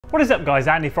What is up guys,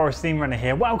 Andy Forrest Theme Runner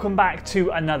here. Welcome back to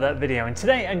another video, and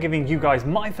today I'm giving you guys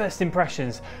my first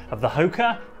impressions of the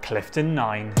Hoka Clifton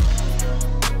 9.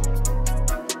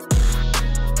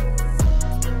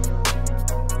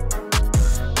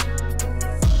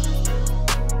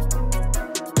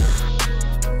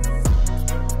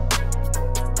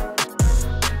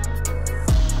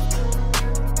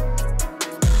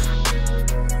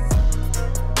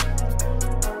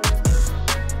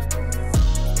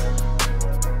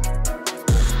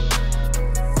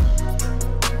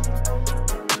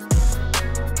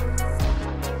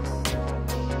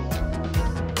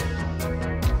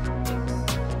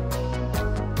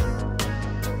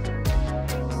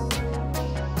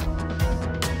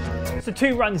 So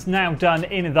 2 runs now done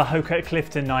in the Hoka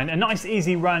Clifton 9, a nice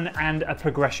easy run and a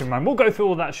progression run. We'll go through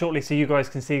all that shortly so you guys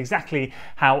can see exactly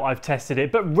how I've tested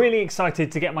it, but really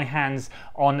excited to get my hands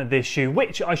on this shoe,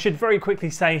 which I should very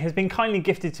quickly say has been kindly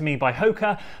gifted to me by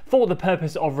Hoka for the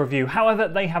purpose of review. However,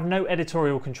 they have no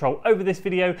editorial control over this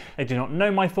video, they do not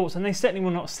know my thoughts, and they certainly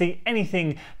will not see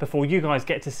anything before you guys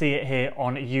get to see it here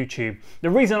on YouTube.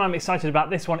 The reason I'm excited about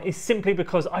this one is simply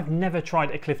because I've never tried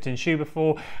a Clifton shoe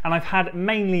before, and I've had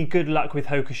mainly good luck with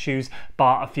Hoka shoes,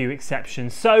 bar a few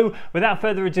exceptions. So without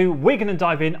further ado, we're going to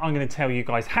dive in. I'm going to tell you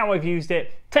guys how I've used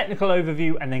it, technical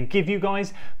overview, and then give you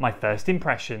guys my first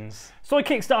impressions. So I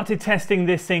kick-started testing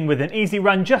this thing with an easy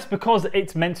run just because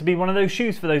it's meant to be one of those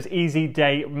shoes for those easy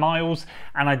day miles,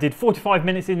 and I did 45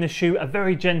 minutes in the shoe, a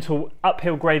very gentle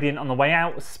uphill gradient on the way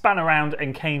out, span around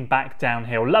and came back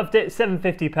downhill. Loved it,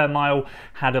 750 per mile,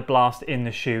 had a blast in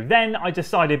the shoe. Then I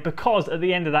decided, because at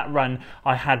the end of that run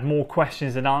I had more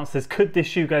questions than answers, could this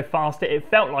shoe go faster? It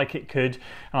felt like it could,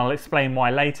 and I'll explain why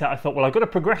later. I thought, well, I've got a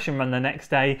progression run the next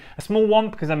day, a small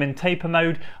one because I'm in taper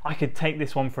mode. I could take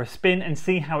this one for a spin and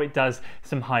see how it does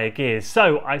some higher gears.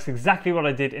 So that's exactly what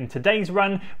I did in today's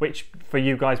run, which for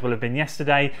you guys will have been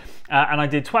yesterday, and I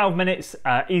did 12 minutes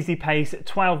easy pace,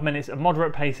 12 minutes of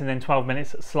moderate pace, and then 12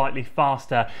 minutes slightly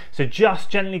faster. So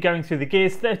just gently going through the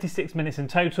gears, 36 minutes in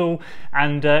total,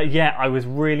 and yeah, I was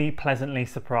really pleasantly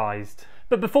surprised.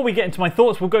 But before we get into my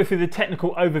thoughts, we'll go through the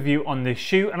technical overview on this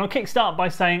shoe, and I'll kickstart by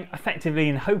saying, effectively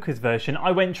in Hoka's version,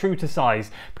 I went true to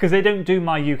size, because they don't do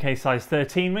my UK size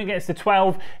 13. When it gets to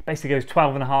 12, it basically goes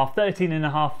 12.5,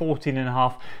 13.5,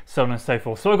 14.5, so on and so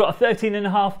forth. So I got a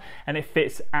 13.5, and it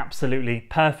fits absolutely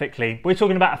perfectly. We're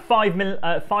talking about a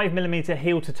 5mm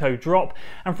heel to toe drop,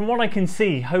 and from what I can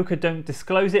see, Hoka don't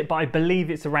disclose it, but I believe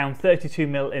it's around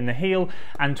 32mm in the heel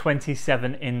and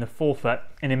 27 in the forefoot.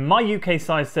 And in my UK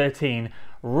size 13,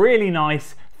 really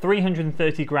nice,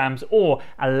 330 grams or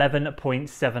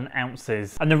 11.7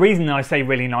 ounces. And the reason I say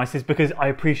really nice is because I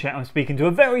appreciate I'm speaking to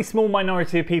a very small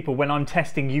minority of people when I'm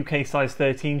testing UK size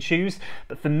 13 shoes,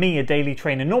 but for me, a daily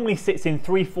trainer normally sits in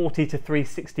 340 to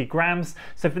 360 grams.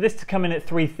 So for this to come in at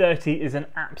 330 is an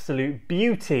absolute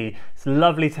beauty. It's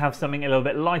lovely to have something a little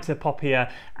bit lighter,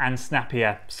 poppier and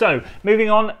snappier. So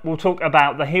moving on, we'll talk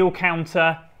about the heel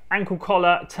counter, ankle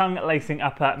collar, tongue, lacing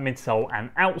upper, midsole and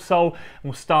outsole.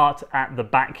 We'll start at the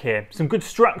back here. Some good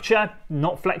structure,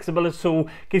 not flexible at all,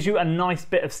 gives you a nice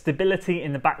bit of stability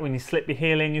in the back when you slip your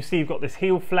heel in. You'll see you've got this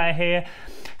heel flare here.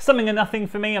 Something or nothing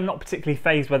for me. I'm not particularly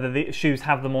phased whether the shoes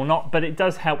have them or not, but it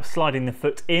does help sliding the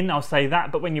foot in, I'll say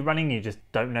that, but when you're running you just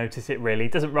don't notice it really.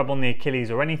 It doesn't rub on the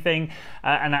Achilles or anything,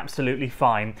 and absolutely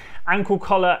fine. Ankle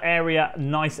collar area,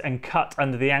 nice and cut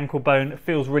under the ankle bone,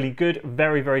 feels really good,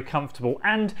 very, very comfortable,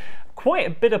 and quite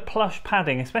a bit of plush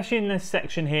padding, especially in this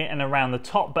section here and around the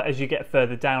top, but as you get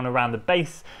further down around the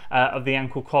base of the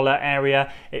ankle collar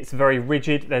area, it's very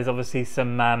rigid. There's obviously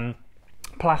some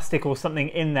plastic or something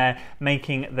in there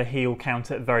making the heel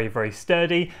counter very, very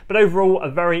sturdy, but overall a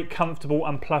very comfortable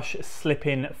and plush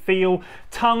slip-in feel.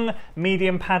 Tongue,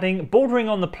 medium padding, bordering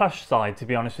on the plush side, to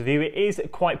be honest with you. It is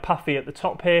quite puffy at the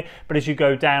top here, but as you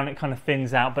go down it kind of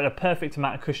thins out, but a perfect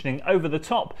amount of cushioning over the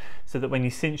top so that when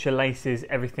you cinch your laces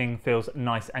everything feels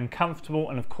nice and comfortable,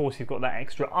 and of course you've got that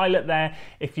extra eyelet there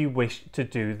if you wish to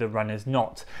do the runner's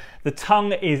knot. The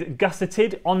tongue is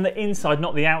gusseted on the inside,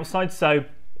 not the outside, so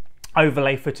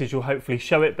overlay footage will hopefully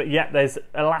show it, but yeah, there's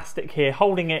elastic here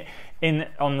holding it in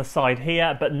on the side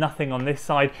here, but nothing on this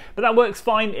side, but that works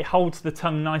fine. It holds the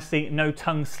tongue nicely, no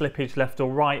tongue slippage left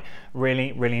or right.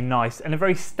 Really, really nice, and a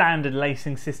very standard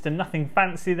lacing system, nothing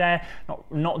fancy there,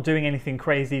 not doing anything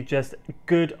crazy, just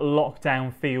good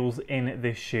lockdown feels in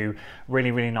this shoe.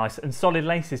 Really, really nice, and solid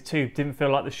laces too. Didn't feel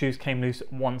like the shoes came loose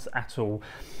once at all.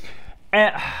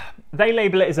 They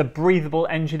label it as a breathable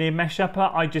engineered mesh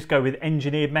upper. I just go with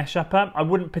engineered mesh upper. I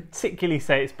wouldn't particularly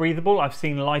say it's breathable. I've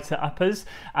seen lighter uppers,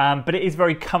 but it is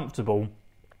very comfortable.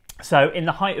 So in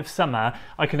the height of summer,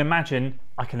 I can imagine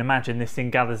this thing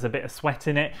gathers a bit of sweat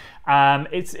in it.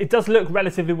 It does look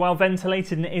relatively well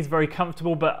ventilated and it is very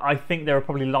comfortable, but I think there are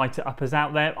probably lighter uppers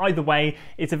out there. Either way,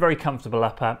 it's a very comfortable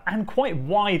upper and quite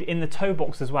wide in the toe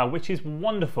box as well, which is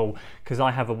wonderful because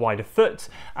I have a wider foot.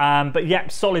 But yeah,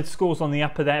 solid scores on the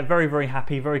upper there. Very, very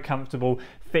happy, very comfortable,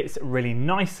 fits really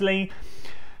nicely.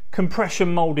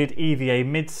 Compression molded EVA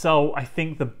midsole, I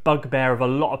think the bugbear of a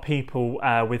lot of people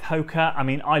with Hoka. I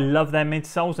mean, I love their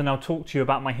midsoles and I'll talk to you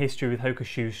about my history with Hoka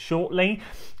shoes shortly,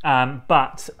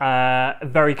 but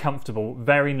very comfortable,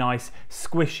 very nice,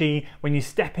 squishy. When you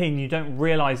step in, you don't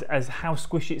realize how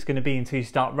squishy it's going to be until you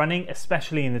start running,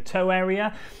 especially in the toe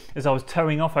area. As I was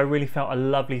toeing off, I really felt a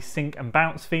lovely sink and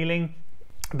bounce feeling.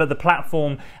 But the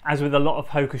platform, as with a lot of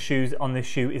Hoka shoes on this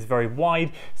shoe, is very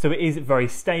wide, so it is very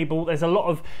stable. There's a lot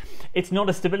of, it's not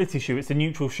a stability shoe, it's a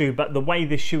neutral shoe, but the way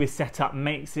this shoe is set up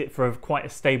makes it for quite a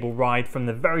stable ride, from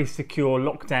the very secure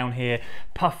lockdown here,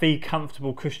 puffy,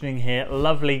 comfortable cushioning here,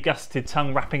 lovely gusseted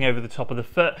tongue wrapping over the top of the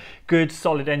foot, good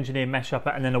solid engineered mesh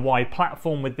upper, and then a wide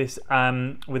platform with this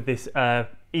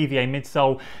EVA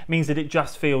midsole means that it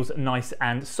just feels nice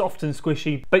and soft and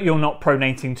squishy, but you're not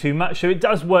pronating too much, so it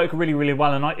does work really, really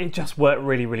well, and it just worked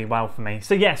really, really well for me.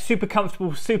 So yeah, super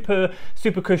comfortable, super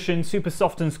cushioned, super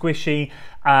soft and squishy.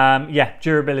 Yeah,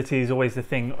 durability is always the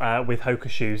thing with Hoka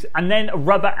shoes. And then a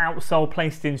rubber outsole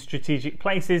placed in strategic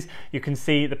places. You can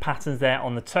see the patterns there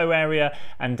on the toe area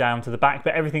and down to the back,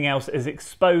 but everything else is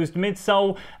exposed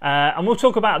midsole, and we'll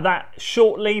talk about that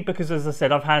shortly, because as I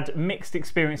said, I've had mixed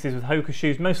experiences with Hoka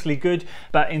shoes, mostly good,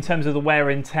 but in terms of the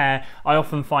wear and tear, I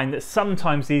often find that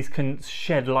sometimes these can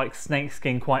shed like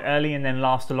snakeskin quite early and then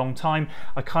last a long time.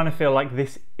 I kind of feel like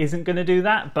this isn't going to do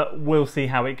that, but we'll see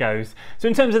how it goes. So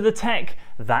in terms of the tech,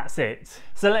 that's it.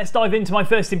 So let's dive into my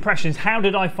first impressions. How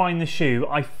did I find the shoe?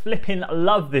 I flipping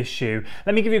love this shoe.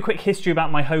 Let me give you a quick history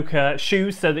about my Hoka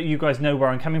shoes so that you guys know where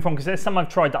I'm coming from, because there's some I've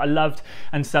tried that I loved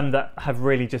and some that have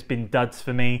really just been duds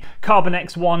for me. Carbon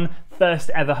X1,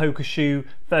 first ever Hoka shoe,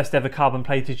 first ever carbon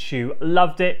plated shoe,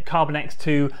 loved it. Carbon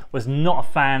X2 was not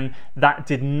a fan. That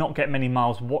did not get many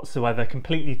miles whatsoever,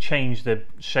 completely changed the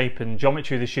shape and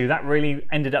geometry of the shoe. That really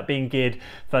ended up being geared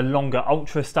for longer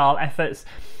ultra style efforts.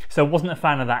 So wasn't a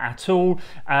fan of that at all.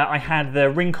 I had the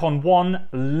Rincon 1,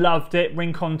 loved it.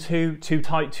 Rincon 2, too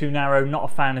tight, too narrow, not a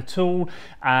fan at all.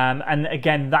 And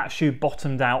again, that shoe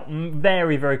bottomed out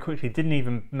very, very quickly. Didn't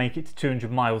even make it to 200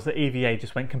 miles. The EVA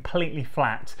just went completely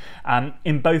flat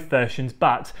in both versions,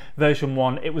 but version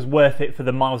 1, it was worth it for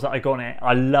the miles that I got on it.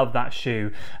 I love that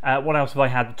shoe. What else have I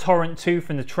had? The Torrent 2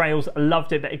 from the trails,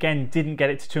 loved it, but again, didn't get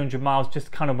it to 200 miles,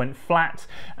 just kind of went flat.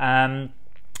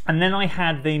 And then I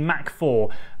had the Mach 4,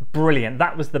 brilliant.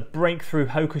 That was the breakthrough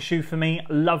Hoka shoe for me.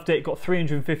 Loved it, got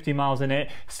 350 miles in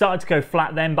it. Started to go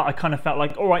flat then, but I kind of felt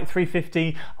like, all right,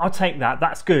 350, I'll take that.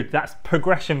 That's good. That's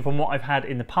progression from what I've had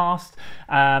in the past.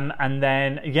 And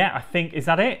then, yeah, I think, is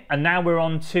that it? And now we're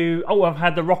on to, oh, I've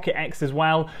had the Rocket X as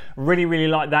well. Really, really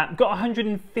like that. Got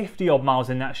 150 odd miles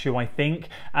in that shoe, I think.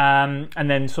 And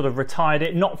then sort of retired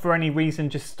it, not for any reason,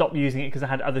 just stopped using it because I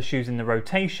had other shoes in the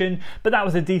rotation. But that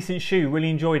was a decent shoe, really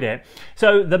enjoyed it.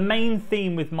 So the main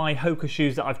theme with my Hoka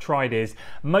shoes that I've tried is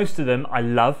most of them I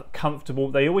love, comfortable,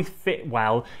 they always fit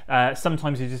well.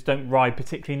 Sometimes you just don't ride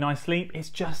particularly nicely. It's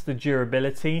just the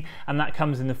durability, and that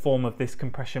comes in the form of this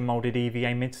compression molded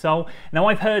EVA midsole. Now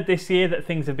I've heard this year that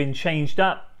things have been changed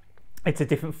up. It's a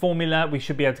different formula, we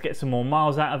should be able to get some more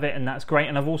miles out of it, and that's great.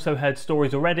 And I've also heard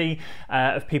stories already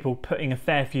of people putting a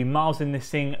fair few miles in this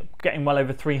thing, getting well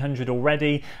over 300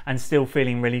 already and still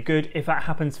feeling really good. If that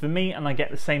happens for me and I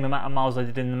get the same amount of miles I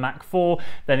did in the Mach 4,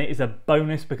 then it is a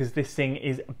bonus, because this thing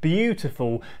is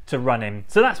beautiful to run in.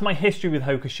 So that's my history with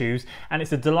Hoka shoes, and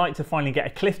it's a delight to finally get a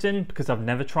Clifton, because I've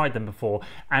never tried them before,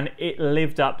 and it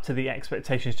lived up to the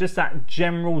expectations. Just that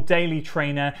general daily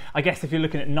trainer. I guess if you're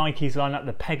looking at Nike's lineup,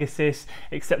 the Pegasus,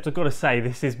 except I've got to say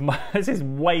this is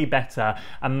way better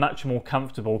and much more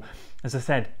comfortable. As I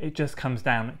said, it just comes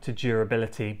down to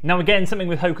durability. Now again, something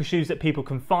with Hoka shoes that people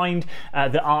can find,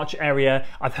 the arch area.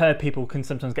 I've heard people can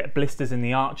sometimes get blisters in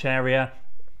the arch area.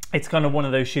 It's kind of one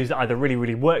of those shoes that either really,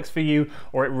 really works for you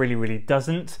or it really, really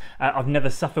doesn't. I've never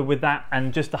suffered with that,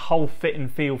 and just the whole fit and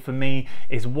feel for me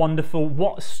is wonderful.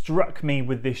 What struck me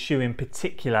with this shoe in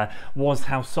particular was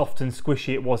how soft and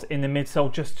squishy it was in the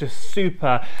midsole, just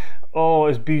super. Oh, it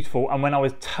was beautiful. And when I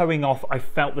was toeing off, I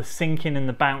felt the sinking and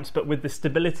the bounce, but with the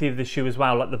stability of the shoe as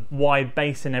well, like the wide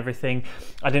base and everything,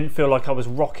 I didn't feel like I was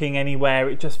rocking anywhere.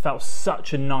 It just felt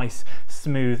such a nice,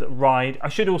 smooth ride. I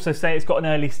should also say it's got an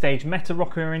early stage meta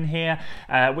rocker in here,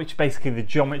 which basically the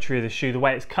geometry of the shoe, the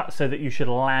way it's cut so that you should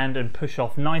land and push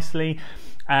off nicely.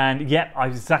 and yep,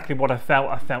 exactly what I felt.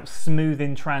 I felt smooth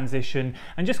in transition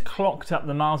and just clocked up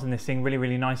the miles in this thing really,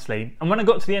 really nicely. And when I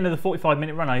got to the end of the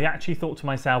 45-minute run, I actually thought to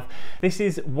myself, this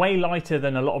is way lighter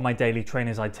than a lot of my daily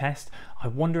trainers I test. I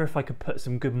wonder if I could put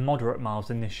some good moderate miles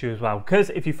in this shoe as well, because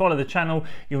if you follow the channel,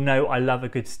 you'll know I love a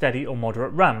good steady or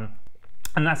moderate run.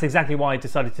 And that's exactly why I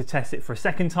decided to test it for a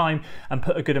second time and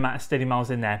put a good amount of steady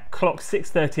miles in there. Clocked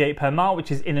 6:38 per mile,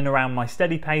 which is in and around my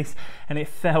steady pace, and it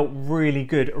felt really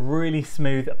good, really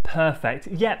smooth, perfect.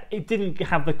 Yet it didn't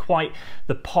have quite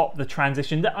the pop, the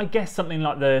transition that I guess something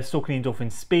like the Saucony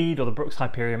Endorphin Speed or the Brooks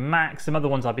Hyperion Max, some other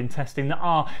ones I've been testing that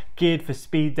are geared for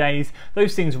speed days.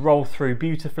 Those things roll through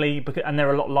beautifully, and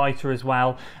they're a lot lighter as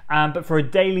well. But for a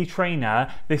daily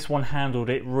trainer, this one handled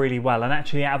it really well. And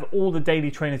actually, out of all the daily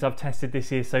trainers I've tested this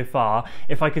year so far,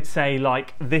 if I could say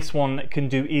like this one can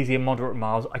do easy and moderate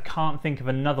miles, I can't think of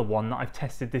another one that I've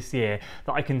tested this year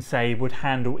that I can say would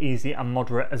handle easy and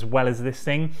moderate as well as this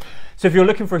thing. So if you're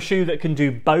looking for a shoe that can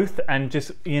do both and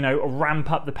just, you know, ramp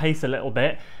up the pace a little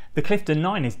bit, the Clifton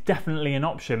 9 is definitely an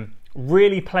option.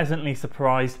 Really pleasantly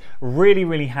surprised,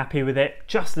 really happy with it.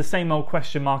 Just the same old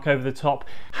question mark over the top,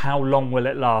 how long will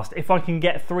it last? If I can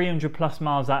get 300 plus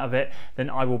miles out of it, then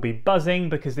I will be buzzing,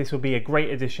 because this will be a great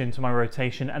addition to my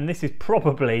rotation, and this is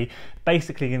probably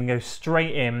basically going to go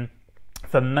straight in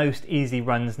for most easy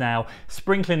runs now,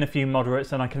 sprinkling a few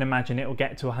moderates, and I can imagine it will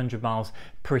get to 100 miles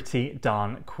pretty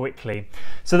darn quickly.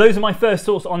 So those are my first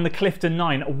thoughts on the Clifton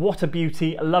 9. What a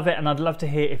beauty, love it, and I'd love to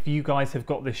hear if you guys have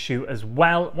got this shoe as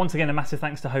well. Once again, a massive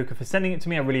thanks to Hoka for sending it to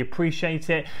me. I really appreciate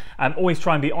it. Always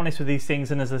try and be honest with these things,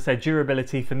 and as I said,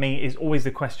 durability for me is always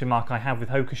the question mark I have with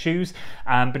Hoka shoes.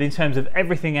 But in terms of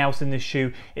everything else in this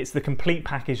shoe, it's the complete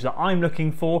package that I'm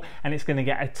looking for, and it's going to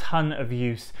get a ton of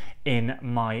use in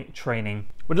my training.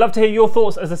 Would love to hear your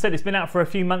thoughts. As I said, it's been out for a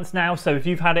few months now, so if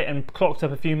you've had it and clocked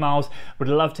up a few miles, would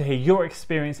love to hear your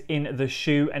experience in the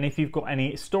shoe, and if you've got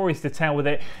any stories to tell with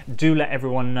it, do let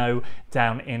everyone know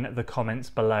down in the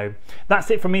comments below. That's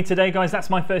it from me today, guys.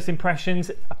 That's my first impressions.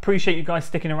 Appreciate you guys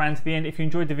sticking around to the end. If you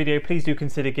enjoyed the video, please do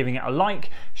consider giving it a like,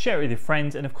 share it with your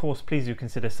friends, and of course, please do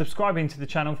consider subscribing to the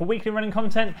channel for weekly running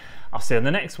content. I'll see you on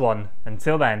the next one.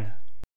 Until then.